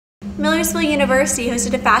Millersville University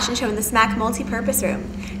hosted a fashion show in the SMAC Multipurpose Room.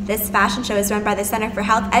 This fashion show is run by the Center for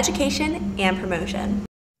Health Education and Promotion.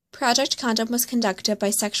 Project Condom was conducted by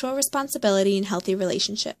Sexual Responsibility and Healthy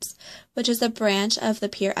Relationships, which is a branch of the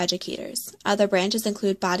peer educators. Other branches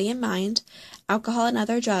include Body and Mind, Alcohol and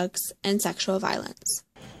Other Drugs, and Sexual Violence.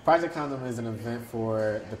 Project Condom is an event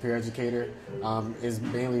for the peer educator. It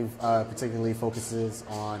mainly particularly focuses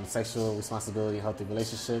on sexual responsibility and healthy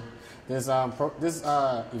relationship. This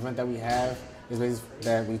event that we have is basically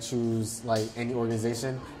that we choose like any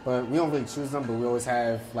organization, but we don't really choose them, but we always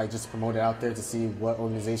have like just promote it out there to see what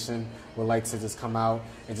organization would like to just come out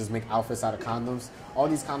and just make outfits out of condoms. All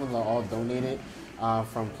these condoms are all donated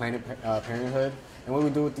from Planned Parenthood. And what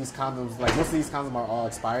we do with these condoms, like most of these condoms are all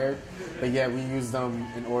expired, but yet we use them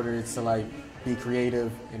in order to like be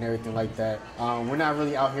creative and everything like that. We're not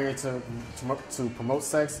really out here to promote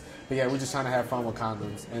sex, but yeah, we're just trying to have fun with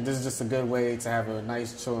condoms. And this is just a good way to have a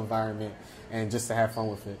nice, chill environment and just to have fun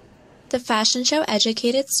with it. The fashion show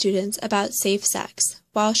educated students about safe sex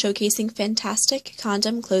while showcasing fantastic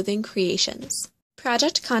condom clothing creations.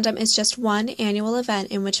 Project Condom is just one annual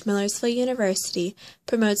event in which Millersville University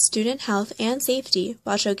promotes student health and safety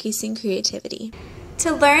while showcasing creativity.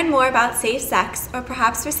 To learn more about safe sex or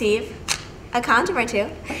perhaps receive a condom or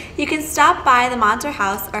two, you can stop by the Monter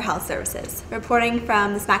House or Health Services. Reporting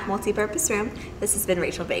from the SMAC Multipurpose Room, this has been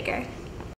Rachel Baker.